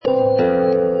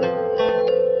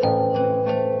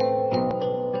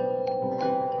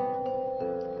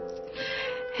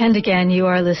And again, you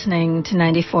are listening to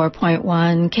 94.1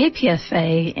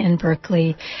 KPFA in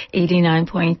Berkeley,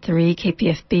 89.3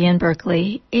 KPFB in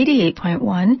Berkeley,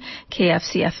 88.1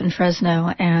 KFCF in Fresno,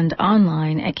 and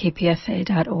online at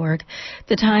kpfa.org.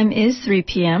 The time is 3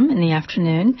 p.m. in the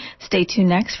afternoon. Stay tuned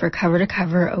next for Cover to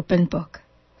Cover Open Book.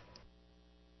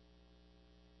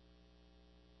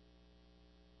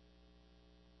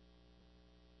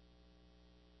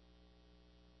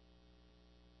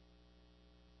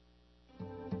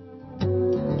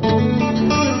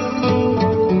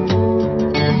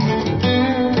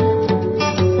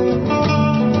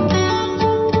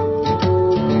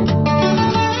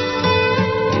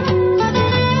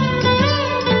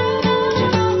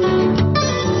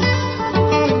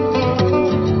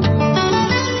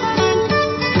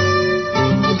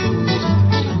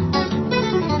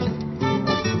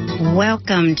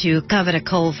 Welcome to Cover to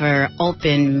Cover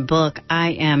Open Book.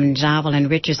 I am Jovelyn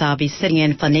Richards. I'll be sitting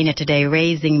in for Nina today,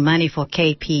 raising money for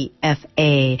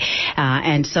KPFA.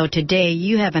 And so today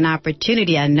you have an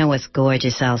opportunity. I know it's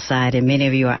gorgeous outside, and many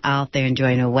of you are out there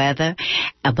enjoying the weather.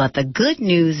 But the good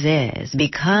news is,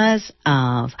 because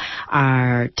of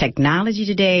our technology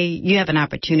today, you have an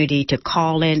opportunity to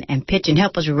call in and pitch and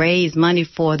help us raise money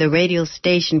for the radio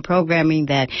station programming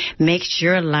that makes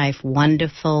your life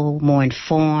wonderful, more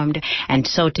informed. And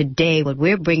so today, what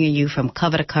we're bringing you from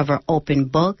Cover to Cover Open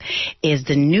Book is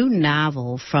the new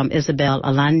novel from Isabel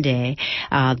Allende.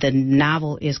 The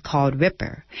novel is called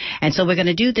Ripper. And so we're going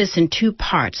to do this in two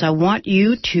parts. I want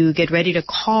you to get ready to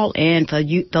call in for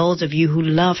you, those of you who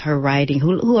love her writing,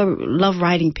 who love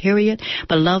writing, period,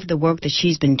 but love the work that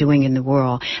she's been doing in the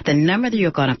world. The number that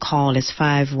you're going to call is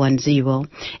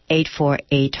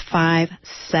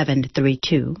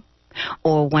 510-848-5732.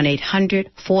 or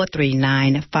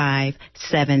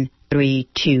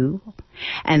 1-800-439-5732.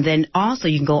 And then also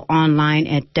you can go online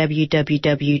at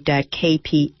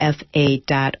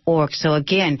www.kpfa.org. So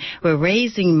again, we're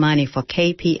raising money for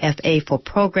KPFA for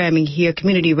programming here,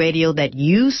 community radio that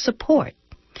you support.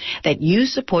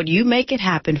 You make it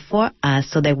happen for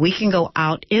us so that we can go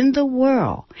out in the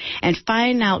world and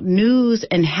find out news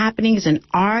and happenings and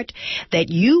art that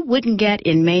you wouldn't get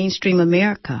in mainstream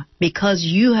America because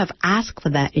you have asked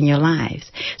for that in your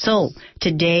lives. So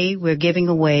today we're giving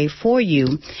away for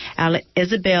you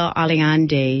Isabel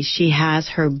Allende. She has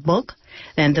her book,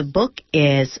 and the book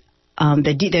is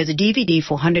there's a DVD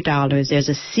for $100. There's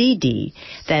a CD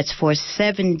that's for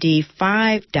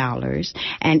 $75.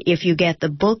 And if you get the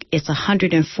book, it's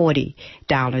 $140.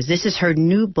 This is her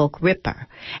new book, Ripper.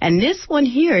 And this one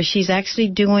here, she's actually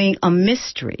doing a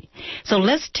mystery. So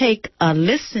let's take a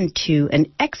listen to an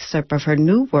excerpt of her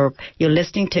new work. You're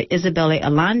listening to Isabel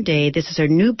Allende. This is her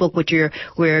new book, which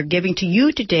we're giving to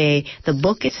you today. The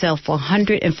book itself for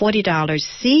 $140,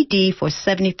 CD for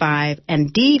 $75,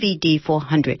 and DVD for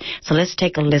 $100. So let's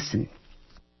take a listen.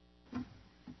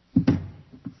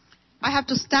 I have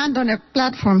to stand on a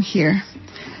platform here.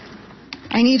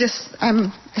 I need a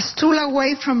stool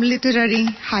away from literary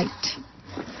height,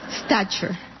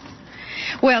 stature.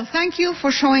 Well, thank you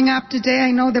for showing up today.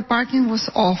 I know the parking was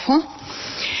awful.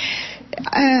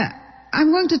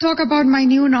 I'm going to talk about my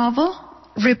new novel,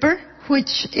 Ripper,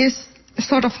 which is a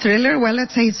sort of thriller. Well,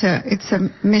 let's say it's a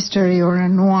mystery or a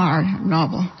noir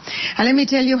novel. And let me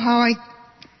tell you how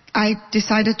I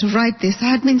decided to write this. I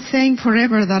had been saying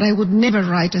forever that I would never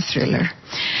write a thriller.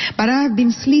 But I have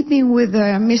been sleeping with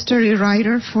a mystery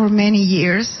writer for many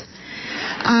years.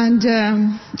 And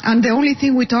the only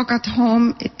thing we talk at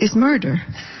home is murder.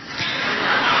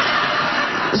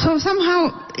 So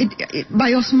somehow,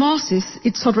 by osmosis,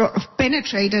 it sort of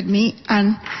penetrated me.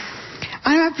 And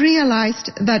I have realized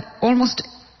that almost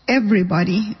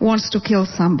everybody wants to kill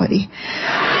somebody.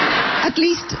 At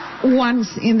least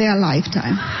once in their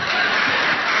lifetime.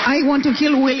 I want to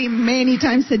kill Willie many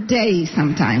times a day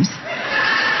sometimes.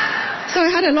 So I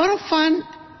had a lot of fun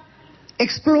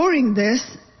exploring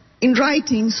this in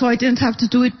writing, so I didn't have to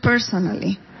do it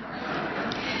personally.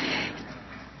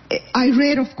 I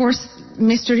read, of course,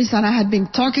 mysteries, and I had been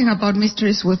talking about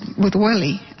mysteries with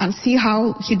Willie and see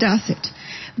how he does it.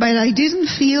 But I didn't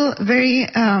feel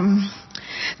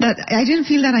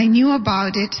that I knew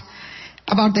about it,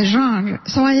 about the genre.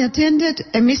 So I attended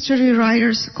a mystery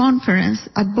writers conference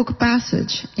at Book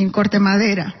Passage in Corte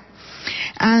Madera.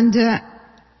 And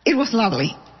it was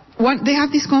lovely. They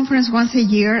have this conference once a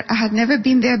year. I had never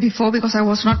been there before because I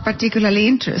was not particularly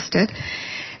interested.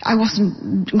 I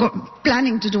wasn't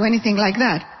planning to do anything like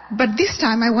that. But this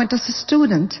time I went as a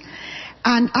student.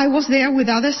 And I was there with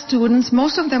other students,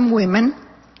 most of them women,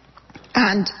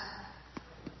 and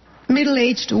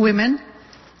middle-aged women,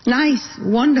 nice,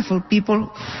 wonderful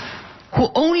people, who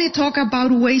only talk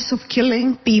about ways of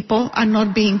killing people and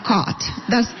not being caught.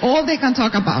 That's all they can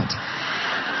talk about.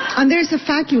 And there's a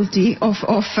faculty of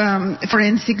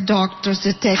forensic doctors,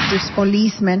 detectives,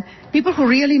 policemen, people who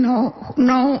really know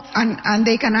and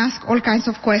they can ask all kinds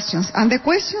of questions. And the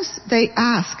questions they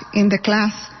ask in the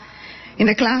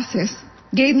classes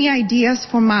gave me ideas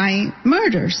for my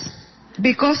murders.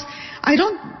 Because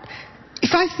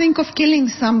if I think of killing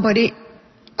somebody,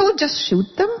 I would just shoot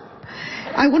them.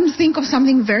 I wouldn't think of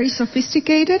something very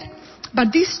sophisticated.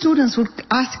 But these students would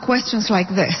ask questions like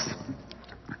this.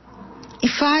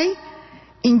 If I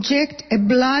inject a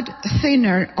blood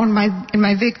thinner in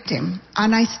my victim,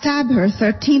 and I stab her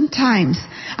 13 times,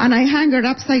 and I hang her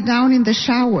upside down in the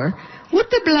shower, would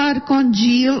the blood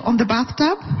congeal on the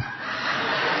bathtub?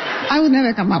 I would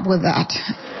never come up with that.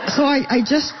 So I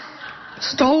just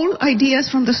stole ideas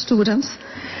from the students,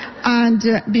 and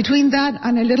between that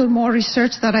and a little more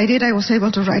research that I did, I was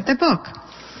able to write the book.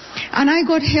 And I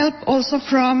got help also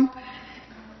from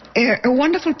a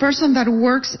wonderful person that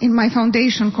works in my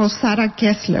foundation called Sarah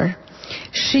Kessler.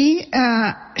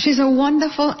 She's a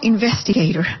wonderful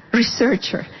investigator,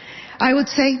 researcher. I would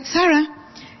say, Sarah,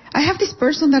 I have this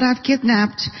person that I've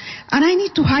kidnapped, and I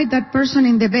need to hide that person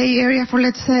in the Bay Area for,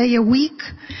 let's say, a week.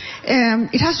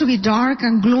 It has to be dark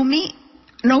and gloomy.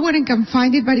 No one can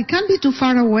find it, but it can't be too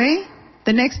far away.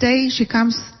 The next day, she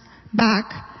comes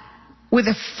back with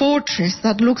a fortress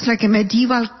that looks like a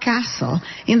medieval castle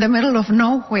in the middle of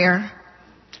nowhere,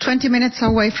 20 minutes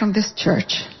away from this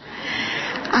church.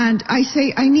 And I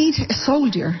say, I need a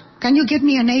soldier. Can you get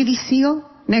me a Navy SEAL?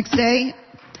 Next day,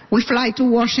 we fly to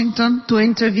Washington to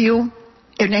interview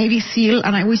a Navy SEAL,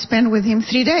 and we spend with him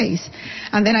 3 days.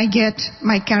 And then I get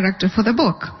my character for the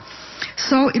book.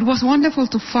 So it was wonderful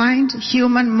to find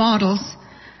human models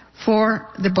for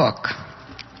the book.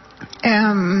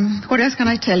 What else can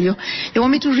I tell you? You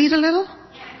want me to read a little?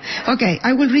 Okay,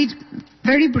 I will read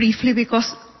very briefly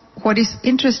because what is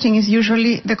interesting is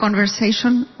usually the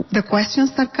conversation, the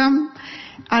questions that come,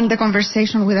 and the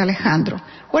conversation with Alejandro.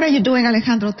 What are you doing,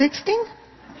 Alejandro? Texting?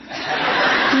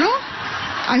 No?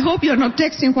 I hope you're not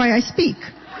texting while I speak.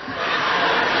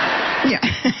 Yeah,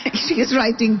 she is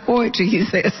writing poetry, he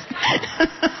says.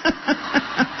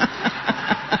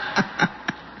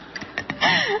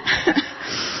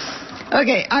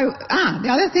 Okay, the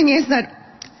other thing is that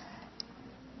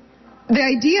the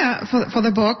idea for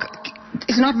the book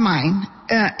is not mine.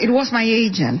 It was my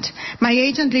agent. My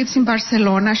agent lives in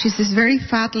Barcelona. She's this very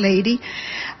fat lady,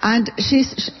 and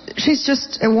she's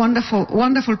just a wonderful,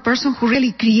 wonderful person who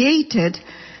really created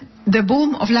the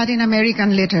boom of Latin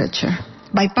American literature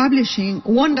by publishing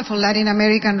wonderful Latin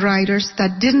American writers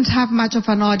that didn't have much of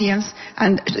an audience,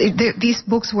 and these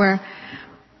books were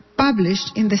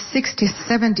published in the 60s,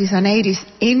 70s, and 80s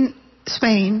in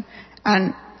Spain,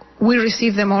 and we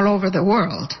received them all over the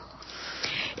world.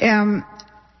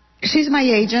 She's my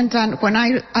agent, and when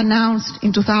I announced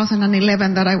in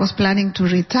 2011 that I was planning to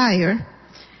retire,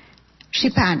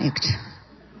 she panicked.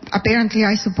 Apparently,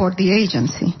 I support the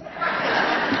agency.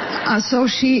 So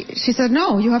she said,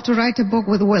 no, you have to write a book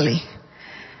with Willie.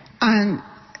 And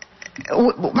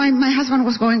my husband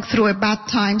was going through a bad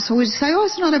time, so we decided,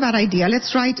 it's not a bad idea.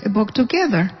 Let's write a book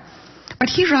together. But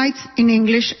he writes in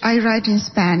English, I write in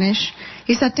Spanish.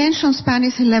 His attention span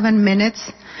is 11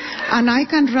 minutes, and I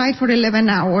can write for 11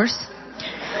 hours.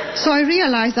 So I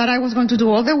realized that I was going to do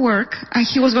all the work, and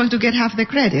he was going to get half the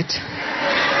credit.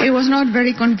 It was not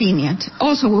very convenient.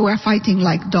 Also, we were fighting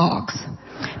like dogs,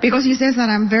 because he says that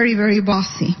I'm very, very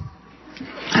bossy.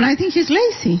 And I think he's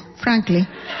lazy, frankly.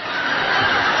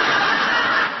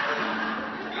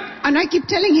 And I keep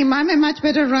telling him I'm a much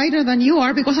better writer than you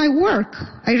are because I work,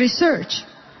 I research.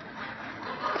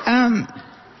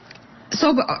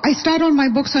 So I started on my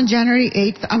books on January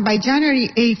 8th, and by January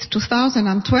 8th,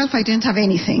 2012, I didn't have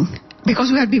anything.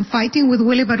 Because we had been fighting with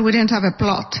Willie, but we didn't have a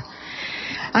plot.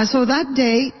 And so that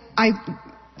day, I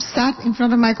sat in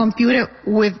front of my computer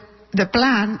with the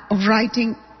plan of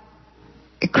writing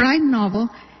a crime novel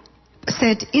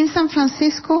set in San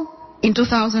Francisco in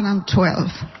 2012.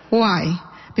 Why?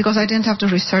 Because I didn't have to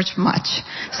research much.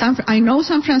 I know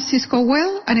San Francisco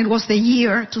well, and it was the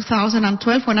year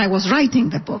 2012 when I was writing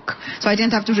the book. So I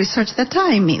didn't have to research the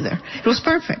time either. It was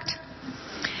perfect.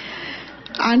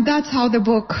 And that's how the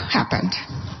book happened.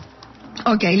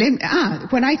 Okay,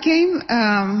 when I came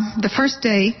the first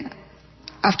day,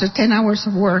 after 10 hours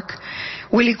of work,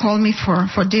 Willie called me for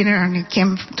dinner, and he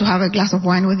came to have a glass of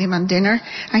wine with him and dinner.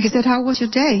 And he said, how was your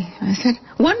day? I said,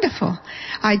 wonderful.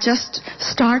 I just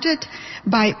started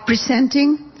by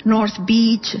presenting North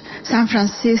Beach, San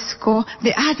Francisco,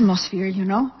 the atmosphere,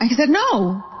 And he said,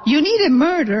 no, you need a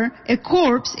murder, a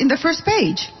corpse in the first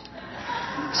page.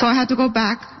 So I had to go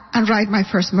back and write my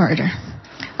first murder.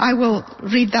 I will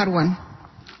read that one.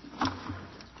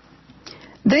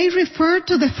 They referred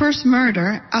to the first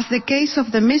murder as the case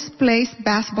of the misplaced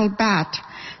baseball bat,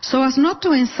 so as not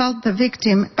to insult the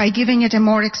victim by giving it a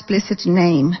more explicit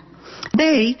name.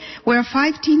 They were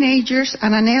 5 teenagers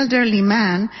and an elderly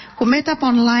man who met up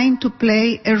online to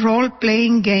play a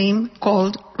role-playing game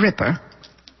called Ripper.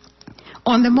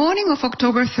 On the morning of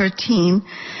October 13,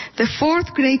 the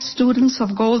 4th grade students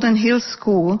of Golden Hills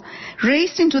School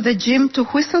raced into the gym to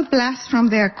whistle blasts from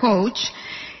their coach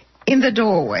in the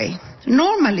doorway.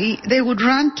 Normally, they would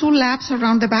run 2 laps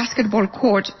around the basketball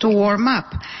court to warm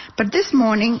up, but this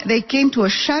morning they came to a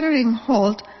shuddering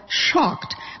halt,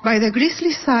 shocked by the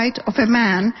grisly sight of a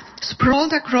man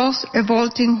sprawled across a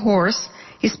vaulting horse,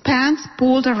 his pants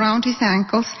pulled around his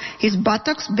ankles, his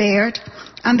buttocks bared,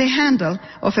 and the handle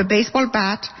of a baseball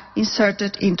bat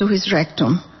inserted into his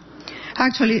rectum.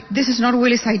 Actually, this is not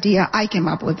Willie's idea. I came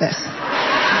up with this.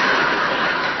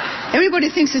 Everybody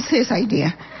thinks it's his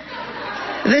idea.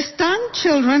 The stunned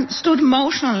children stood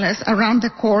motionless around the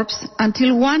corpse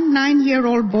until one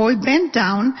 9-year-old boy bent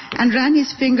down and ran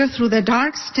his finger through the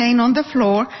dark stain on the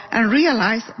floor and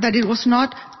realized that it was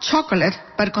not chocolate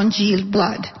but congealed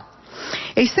blood.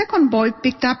 A second boy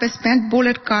picked up a spent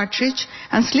bullet cartridge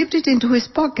and slipped it into his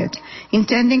pocket,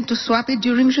 intending to swap it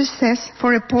during recess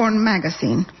for a porn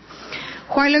magazine,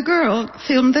 while a girl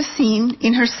filmed the scene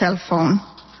in her cell phone.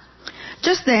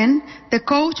 Just then, the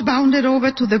coach bounded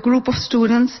over to the group of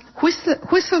students,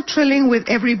 whistle trilling with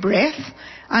every breath,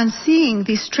 and seeing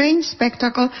this strange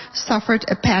spectacle, suffered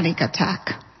a panic attack.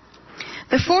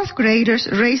 The 4th graders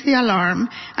raised the alarm,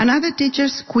 and other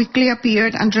teachers quickly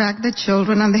appeared and dragged the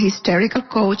children and the hysterical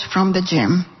coach from the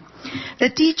gym. The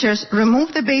teachers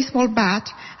removed the baseball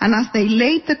bat, and as they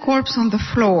laid the corpse on the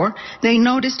floor, they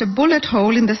noticed a bullet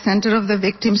hole in the center of the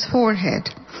victim's forehead.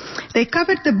 They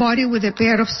covered the body with a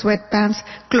pair of sweatpants,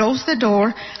 closed the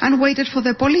door, and waited for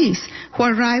the police, who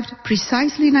arrived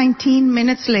precisely 19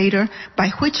 minutes later,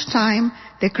 by which time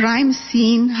the crime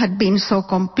scene had been so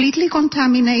completely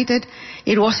contaminated,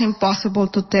 it was impossible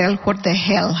to tell what the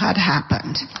hell had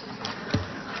happened.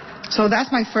 So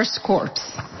that's my first corpse.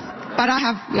 But I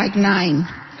have like 9.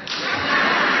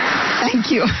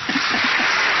 Thank you.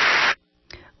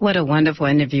 What a wonderful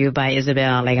interview by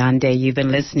Isabel Allende you've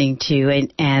been listening to,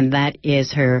 and that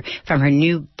is from her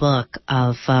new book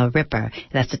of Ripper.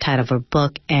 That's the title of her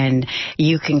book, and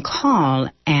you can call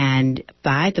and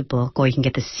buy the book, or you can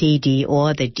get the CD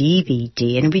or the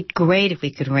DVD, and it'd be great if we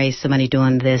could raise some money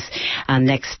doing this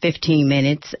next 15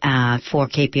 minutes for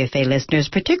KPFA listeners,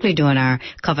 particularly during our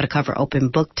cover-to-cover open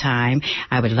book time.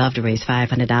 I would love to raise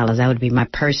 $500. That would be my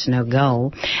personal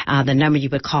goal. The number you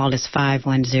would call is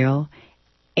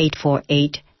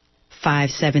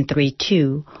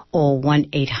 510-848-5732 or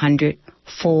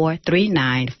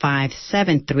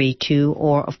 1-800-439-5732,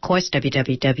 or, of course,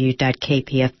 www.kpf.org.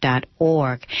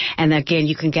 And again,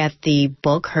 you can get the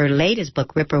book, her latest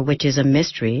book, Ripper, which is a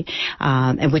mystery,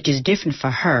 and which is different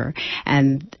for her.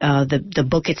 And the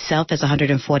book itself is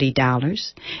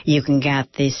 $140. You can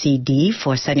get the CD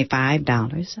for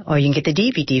 $75, or you can get the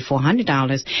DVD for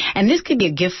 $100. And this could be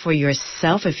a gift for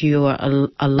yourself if you are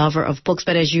a lover of books.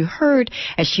 But as you heard,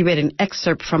 as she read an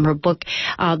excerpt from her book,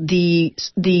 the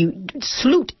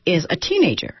sleuth is a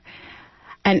teenager.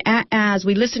 And as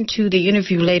we listen to the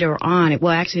interview later on,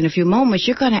 well, actually in a few moments,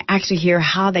 you're going to actually hear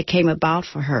how that came about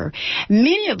for her.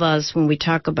 Many of us, when we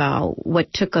talk about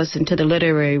what took us into the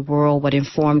literary world, what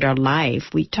informed our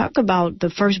life, we talk about the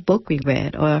first book we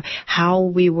read, or how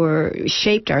we were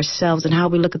shaped ourselves and how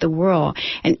we look at the world.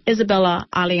 And Isabella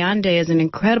Allende is an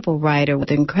incredible writer with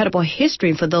an incredible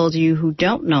history. And for those of you who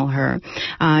don't know her,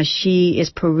 she is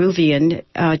Peruvian,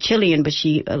 Chilean, but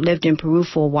she lived in Peru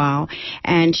for a while,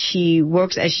 and she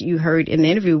works, as you heard in the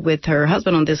interview, with her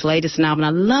husband on this latest novel.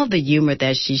 And I love the humor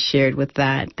that she shared with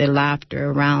that, the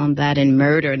laughter around that, and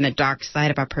murder and the dark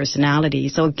side of our personality.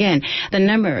 So again, the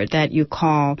number that you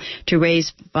call to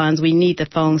raise funds, we need the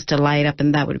phones to light up,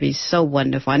 and that would be so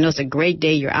wonderful. I know it's a great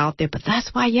day, you're out there, but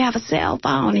that's why you have a cell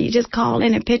phone, and you just call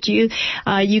in and pitch. You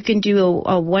can do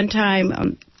a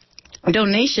one-time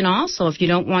donation also. If you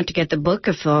don't want to get the book,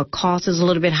 if the cost is a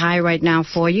little bit high right now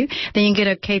for you, then you can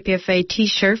get a KPFA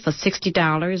T-shirt for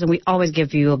 $60, and we always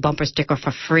give you a bumper sticker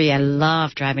for free. I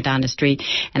love driving down the street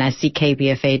and I see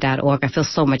KPFA.org. I feel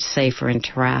so much safer in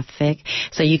traffic.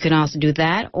 So you can also do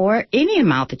that, or any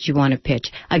amount that you want to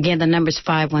pitch. Again, the number is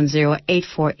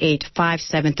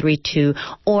 510-848-5732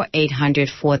 or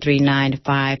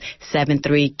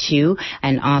 800-439-5732,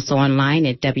 and also online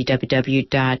at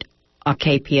www.kpfa.org.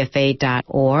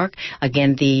 kpfa.org.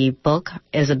 Again, the book,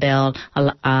 Isabel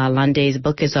Allende's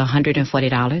book, is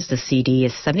 $140. The CD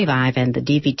is $75, and the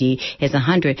DVD is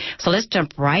 $100. So let's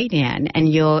jump right in, and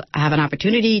you'll have an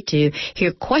opportunity to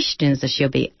hear questions that she'll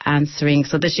be answering.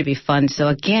 So this should be fun. So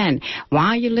again,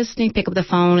 while you're listening, pick up the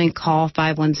phone and call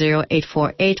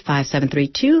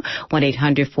 510-848-5732,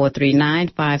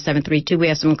 1-800-439-5732. We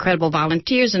have some incredible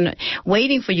volunteers and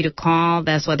waiting for you to call.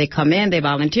 That's why they come in, they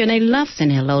volunteer, and they love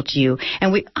saying hello to you.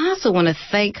 And we also want to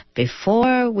thank,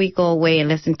 before we go away and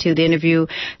listen to the interview,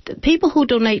 the people who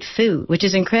donate food, which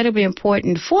is incredibly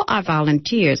important for our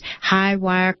volunteers. High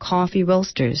Wire Coffee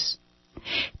Roasters,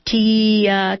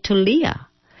 Tulia,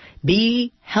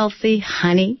 Be Healthy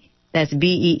Honey, that's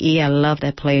BEE, I love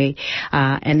that play,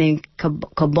 and then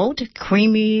Cabot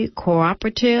Creamy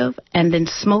Cooperative, and then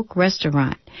Smoke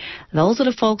Restaurant. Those are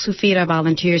the folks who feed our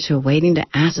volunteers who are waiting to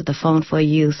answer the phone for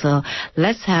you. So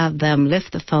let's have them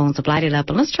lift the phones, light it up,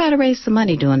 and let's try to raise some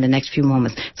money during the next few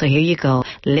moments. So here you go,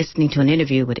 listening to an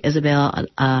interview with Isabel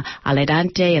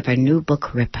Allende of her new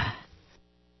book, Ripper.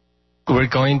 We're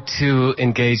going to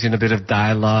engage in a bit of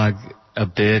dialogue, a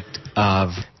bit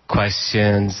of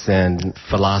questions and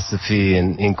philosophy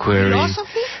and inquiry.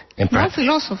 Philosophy? And No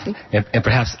philosophy. And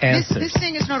perhaps answers. This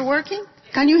thing is not working?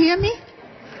 Can you hear me?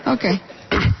 Okay.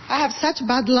 I have such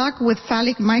bad luck with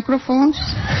phallic microphones.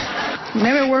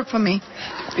 Never work for me.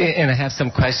 And I have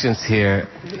some questions here,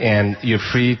 and you're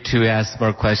free to ask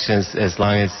more questions as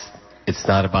long as it's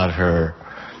not about her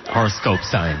horoscope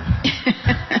sign.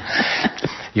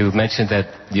 You mentioned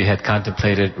that you had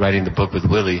contemplated writing the book with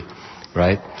Willie,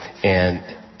 right? And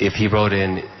if he wrote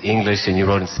in English and you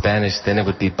wrote in Spanish, then it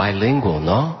would be bilingual,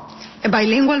 no? A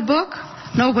bilingual book?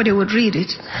 Nobody would read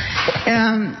it.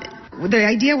 The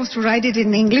idea was to write it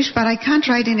in English, but I can't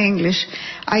write in English.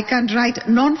 I can't write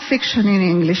non-fiction in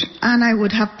English, and I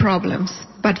would have problems.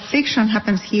 But fiction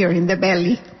happens here in the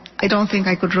belly. I don't think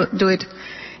I could do it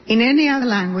in any other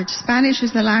language. Spanish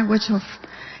is the language of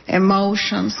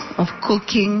emotions, of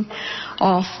cooking,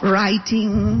 of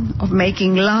writing, of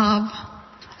making love.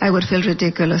 I would feel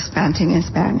ridiculous panting in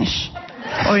Spanish.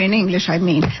 Or in English, I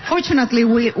mean. Fortunately,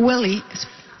 Willie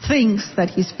thinks that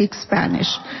he speaks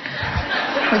Spanish.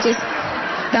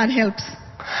 That helps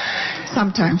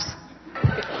sometimes.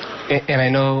 And I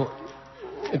know,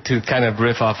 to kind of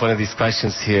riff off one of these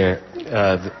questions here,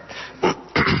 it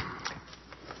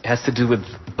has to do with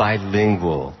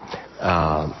bilingual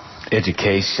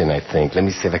education, I think. Let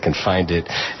me see if I can find it.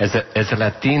 As a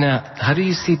Latina, how do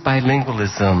you see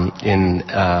bilingualism in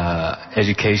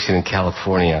education in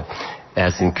California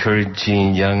as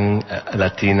encouraging young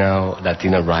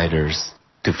Latina writers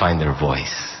to find their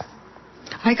voice?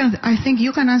 I think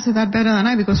you can answer that better than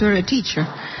I, because you're a teacher.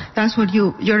 That's what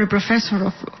you're a professor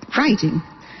of writing.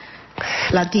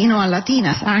 Latino and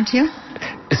Latinas, aren't you?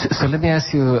 So let me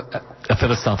ask you a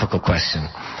philosophical question.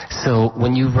 So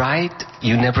when you write,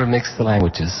 you never mix the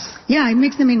languages? Yeah, I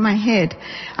mix them in my head.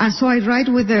 And so I write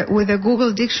with a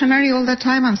Google dictionary all the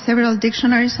time, and several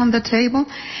dictionaries on the table,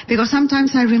 because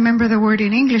sometimes I remember the word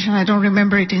in English and I don't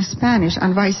remember it in Spanish,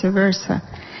 and vice versa.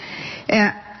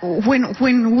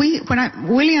 When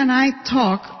Willie and I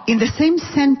talk, in the same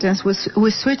sentence,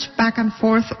 we switch back and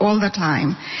forth all the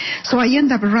time. So I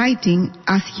end up writing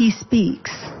as he speaks.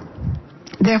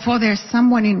 Therefore, there's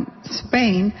someone in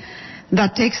Spain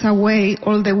that takes away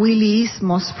all the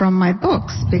Willie-ismos from my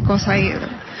books, because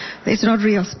it's not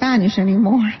real Spanish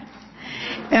anymore.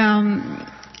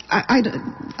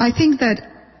 I think that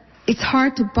it's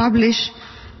hard to publish.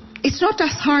 It's not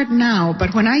as hard now,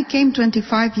 but when I came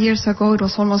 25 years ago, it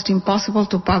was almost impossible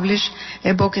to publish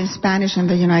a book in Spanish in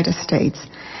the United States.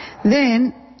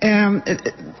 Then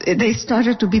they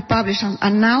started to be published,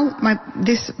 and now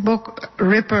this book,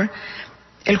 Ripper,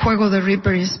 El Juego de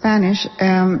Ripper in Spanish,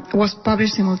 was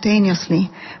published simultaneously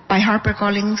by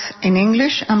HarperCollins in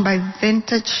English and by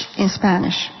Vintage in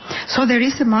Spanish. So there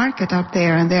is a market out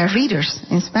there, and there are readers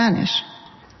in Spanish.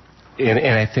 And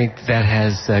I think that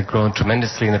has grown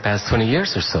tremendously in the past 20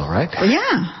 years or so, right? Well,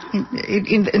 yeah.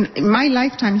 In my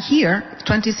lifetime here,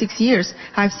 26 years,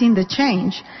 I've seen the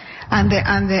change and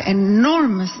the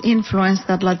enormous influence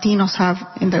that Latinos have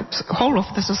in the whole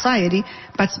of the society,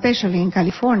 but especially in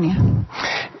California.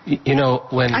 You know,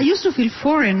 when I used to feel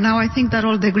foreign. Now I think that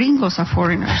all the gringos are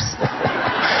foreigners.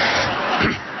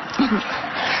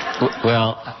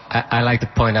 Well, I like to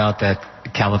point out that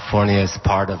California is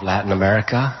part of Latin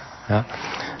America.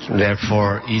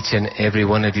 Therefore, each and every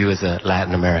one of you is a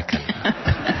Latin American.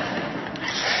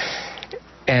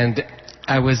 And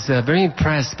I was very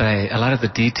impressed by a lot of the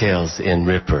details in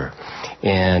Ripper.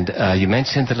 And you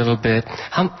mentioned a little bit,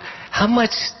 how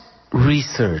much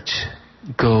research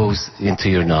goes into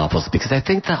your novels? Because I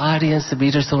think the audience, the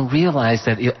readers don't realize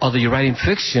that although you're writing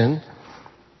fiction...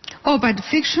 Oh, but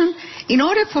fiction, in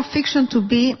order for fiction to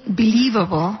be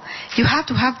believable, you have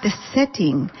to have the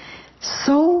setting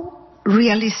so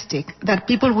realistic that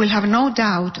people will have no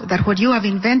doubt that what you have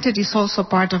invented is also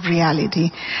part of reality.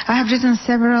 I have written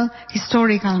several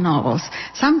historical novels.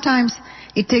 Sometimes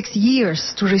it takes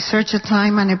years to research a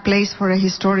time and a place for a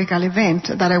historical event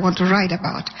that I want to write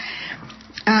about.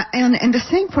 And the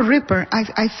same for Ripper.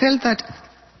 I felt that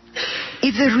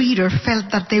if the reader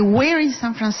felt that they were in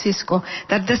San Francisco,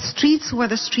 that the streets were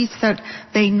the streets that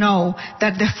they know,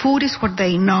 that the food is what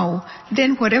they know,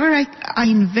 then whatever I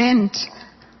invent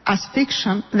as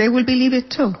fiction, they will believe it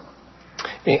too.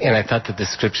 And I thought the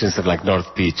descriptions of like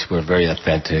North Beach were very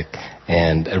authentic,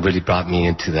 and it really brought me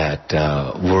into that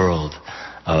world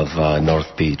of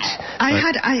North Beach.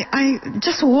 I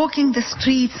just walking the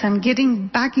streets and getting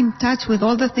back in touch with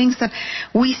all the things that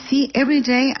we see every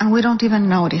day and we don't even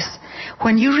notice.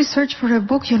 When you research for a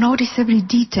book, you notice every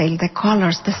detail, the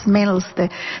colors, the smells, the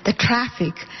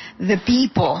traffic, the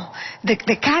people,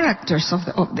 the characters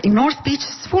in North Beach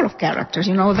is full of characters,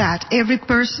 you know that. Every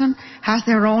person has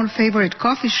their own favorite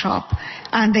coffee shop,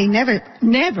 and they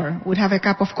never would have a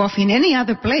cup of coffee in any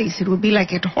other place. It would be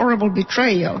like a horrible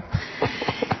betrayal.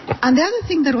 And the other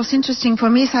thing that was interesting for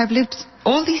me is I've lived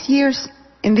all these years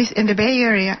in the Bay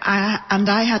Area, and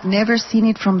I had never seen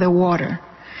it from the water.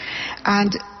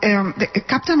 And the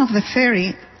captain of the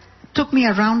ferry took me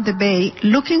around the bay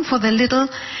looking for the little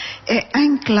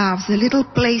enclaves, the little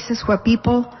places where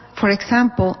people, for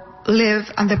example, live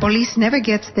and the police never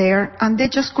gets there, and they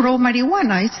just grow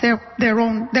marijuana. It's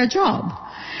their job.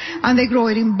 And they grow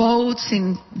it in boats,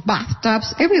 in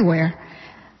bathtubs, everywhere.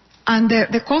 And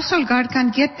the Coastal Guard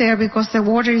can't get there because the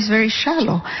water is very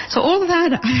shallow. So all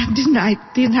that, I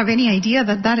didn't have any idea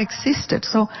that existed.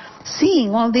 So seeing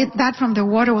all that from the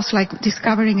water was like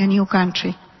discovering a new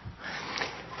country.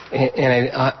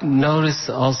 And I noticed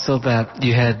also that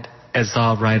you had, as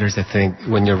all writers, I think,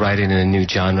 when you're writing in a new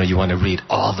genre, you want to read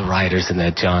all the writers in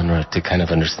that genre to kind of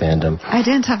understand them. I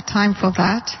didn't have time for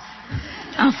that,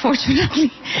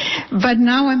 unfortunately. But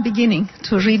now I'm beginning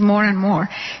to read more and more.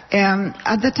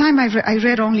 At the time, I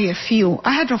read only a few.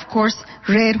 I had, of course,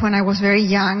 read when I was very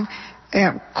young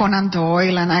Conan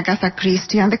Doyle and Agatha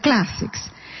Christie and the classics.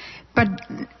 But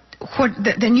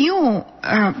the new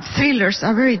thrillers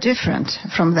are very different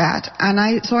from that.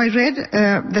 And so I read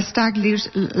the Stag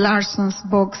Larsson's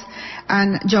books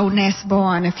and Joe Nesbo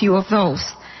and a few of those.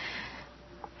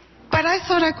 But I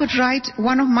thought I could write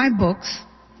one of my books.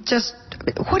 Just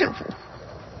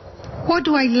what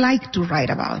do I like to write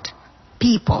about?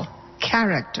 People,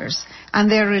 characters,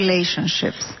 and their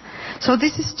relationships. So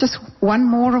this is just one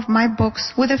more of my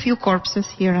books with a few corpses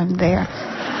here and there.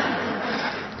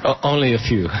 Only a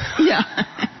few. Yeah.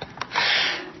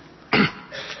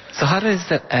 So how does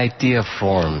that idea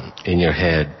form in your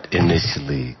head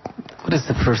initially? What is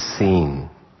the first scene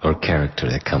or character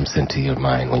that comes into your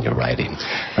mind when you're writing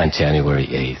on January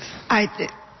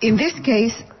 8th? In this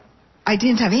case, I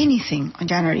didn't have anything on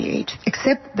January 8th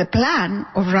except the plan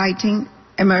of writing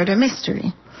a murder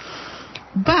mystery.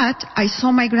 But I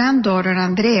saw my granddaughter,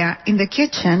 Andrea, in the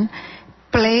kitchen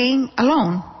playing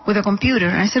alone with a computer.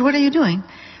 And I said, "What are you doing?"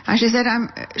 And she said,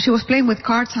 she was playing with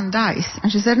cards and dice.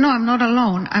 And she said, "No, I'm not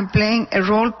alone. I'm playing a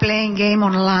role-playing game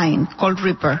online called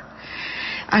Ripper."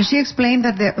 And she explained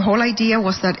that the whole idea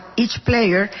was that each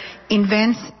player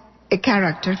invents a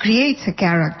character, creates a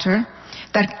character,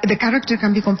 that the character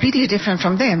can be completely different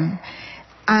from them.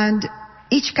 And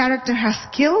each character has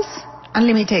skills and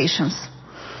limitations.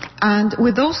 And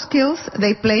with those skills,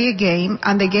 they play a game,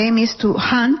 and the game is to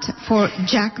hunt for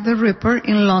Jack the Ripper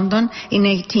in London in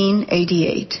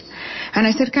 1888. And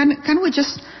I said, can we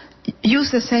just use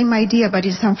the same idea, but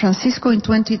in San Francisco in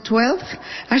 2012?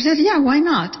 I said, yeah, why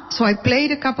not? So I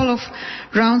played a couple of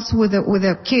rounds with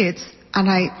the kids, and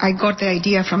I got the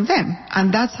idea from them.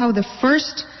 And that's how the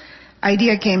first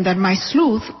idea came, that my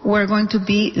sleuth were going to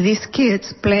be these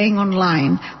kids playing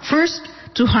online. First,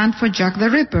 to hunt for Jack the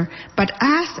Ripper. But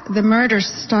as the murders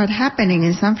start happening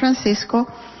in San Francisco,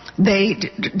 they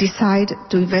decide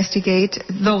to investigate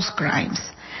those crimes.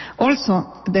 Also,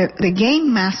 the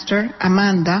game master,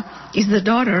 Amanda, is the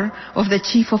daughter of the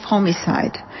chief of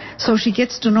homicide. So she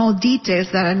gets to know details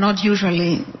that are not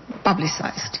usually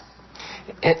publicized.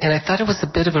 And I thought it was a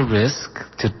bit of a risk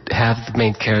to have the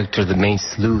main character, the main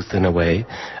sleuth in a way,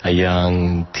 a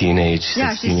young teenage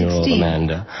 16-year-old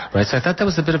Amanda. Right? So I thought that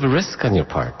was a bit of a risk on your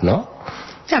part, no?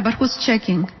 Yeah, but who's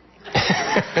checking?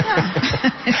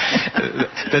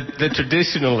 the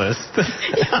traditionalist.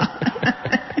 Yeah.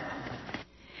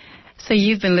 So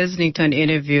you've been listening to an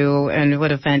interview, and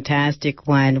what a fantastic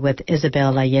one, with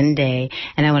Isabel Allende.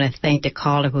 And I want to thank the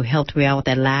caller who helped me out with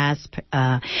that last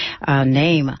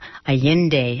name,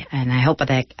 Allende. And I hope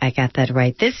that I got that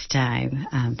right this time.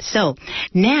 So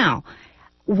now,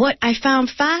 what I found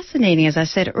fascinating, as I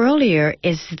said earlier,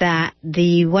 is that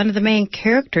one of the main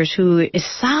characters who is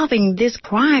solving this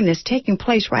crime that's taking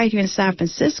place right here in San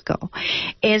Francisco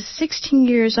is 16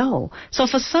 years old. So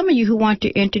for some of you who want to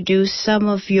introduce some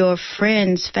of your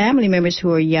friends, family members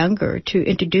who are younger, to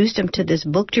introduce them to this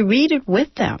book, to read it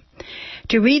with them.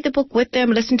 To read the book with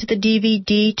them, listen to the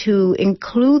DVD, to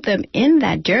include them in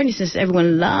that journey, since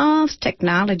everyone loves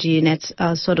technology, and that's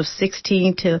sort of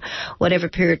 16 to whatever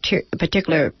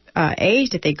particular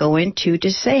age that they go into, to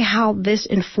say how this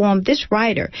informed this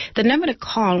writer. The number to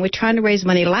call, and we're trying to raise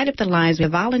money, light up the lines. We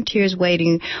have volunteers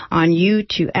waiting on you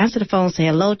to answer the phone, say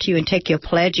hello to you, and take your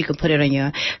pledge. You can put it on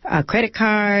your credit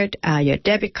card, your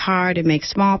debit card, and make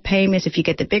small payments. If you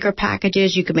get the bigger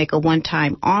packages, you can make a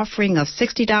one-time offering of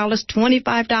 $60, $25,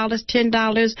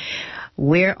 $10.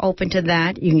 We're open to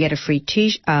that. You can get a free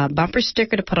bumper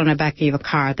sticker to put on the back of your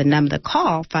car. The number to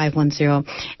call,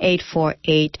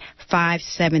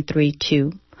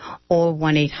 510-848-5732. Or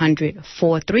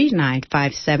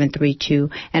 1-800-439-5732,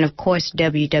 and of course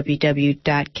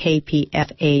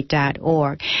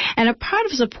www.kpfa.org. And a part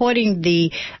of supporting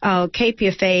the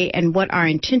KPFA and what our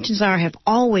intentions are have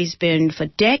always been for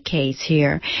decades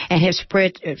here, and have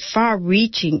spread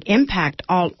far-reaching impact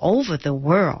all over the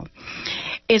world.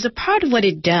 Is a part of what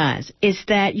it does is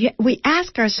that we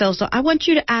ask ourselves, so I want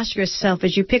you to ask yourself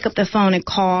as you pick up the phone and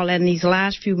call in these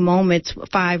last few moments,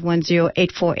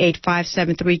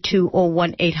 510-848-5732 or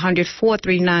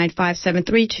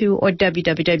 1-800-439-5732 or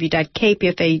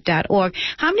www.kpfa.org.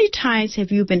 How many times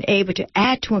have you been able to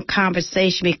add to a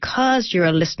conversation because you're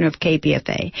a listener of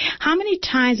KPFA? How many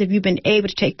times have you been able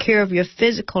to take care of your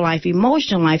physical life,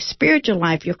 emotional life, spiritual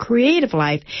life, your creative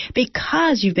life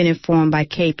because you've been informed by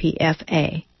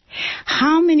KPFA?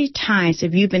 How many times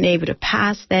have you been able to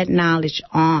pass that knowledge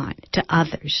on to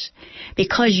others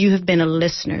because you have been a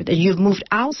listener, that you've moved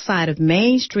outside of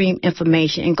mainstream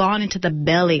information and gone into the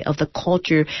belly of the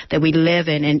culture that we live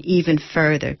in, and even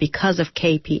further because of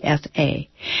KPFA?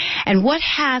 And what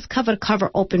has Cover to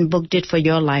Cover Open Book did for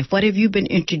your life? What have you been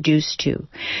introduced to?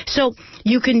 So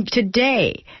you can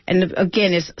today, and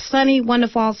again, it's sunny,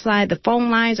 wonderful outside. The phone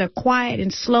lines are quiet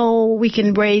and slow. We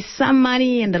can raise some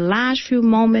money in the last few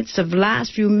moments of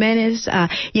last few minutes.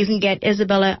 You can get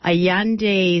Isabella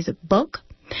Allende's book.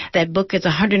 That book is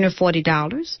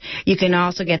 $140. You can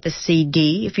also get the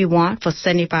CD if you want for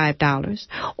 $75,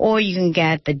 or you can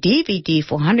get the DVD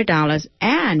for $100.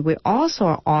 And we also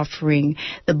are offering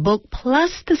the book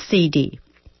plus the CD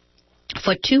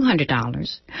for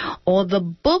 $200, or the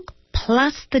book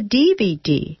plus the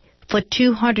DVD for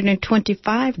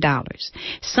 $225.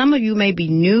 Some of you may be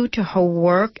new to her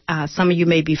work. Some of you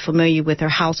may be familiar with her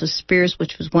House of Spirits,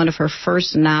 which was one of her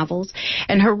first novels.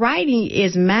 And her writing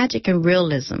is magic and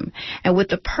realism, and with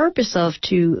the purpose of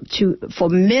for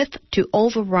myth to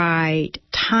override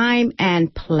time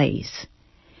and place.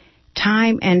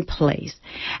 Time and place.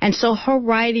 And so her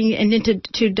writing, and then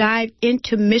to dive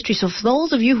into mystery. So for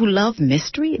those of you who love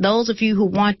mystery, those of you who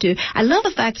want to, I love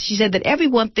the fact that she said that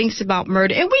everyone thinks about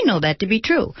murder, and we know that to be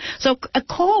true. So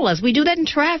call us. We do that in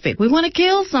traffic. We want to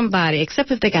kill somebody, except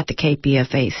if they got the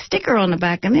KPFA sticker on the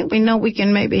back, and then we know we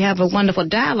can maybe have a wonderful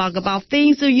dialogue about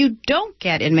things that you don't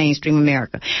get in mainstream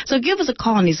America. So give us a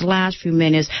call in these last few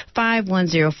minutes,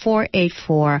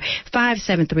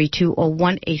 510-484-5732 or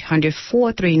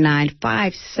 1-800-439-5732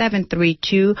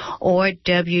 or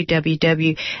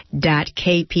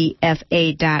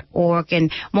www.kpfa.org.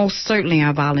 And most certainly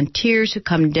our volunteers who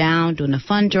come down doing the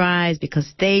fund drives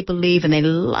because they believe and they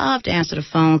love to answer the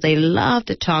phones. They love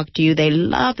to talk to you. They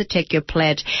love to take your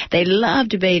pledge. They love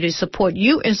to be able to support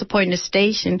you in supporting the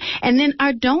station. And then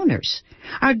our donors.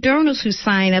 Our donors who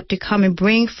sign up to come and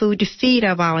bring food to feed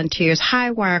our volunteers,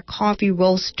 Highwire Coffee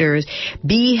Roasters,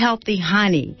 Be Healthy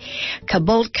Honey,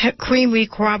 Cabot Creamery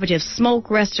Cooperative, Smoke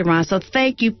Restaurant. So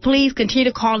thank you. Please continue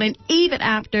to call in even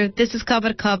after. This is Cover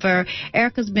to Cover.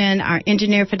 Erica's been our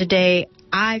engineer for today.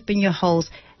 I've been your host,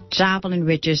 Jovelyn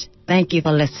Richards. Thank you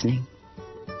for listening.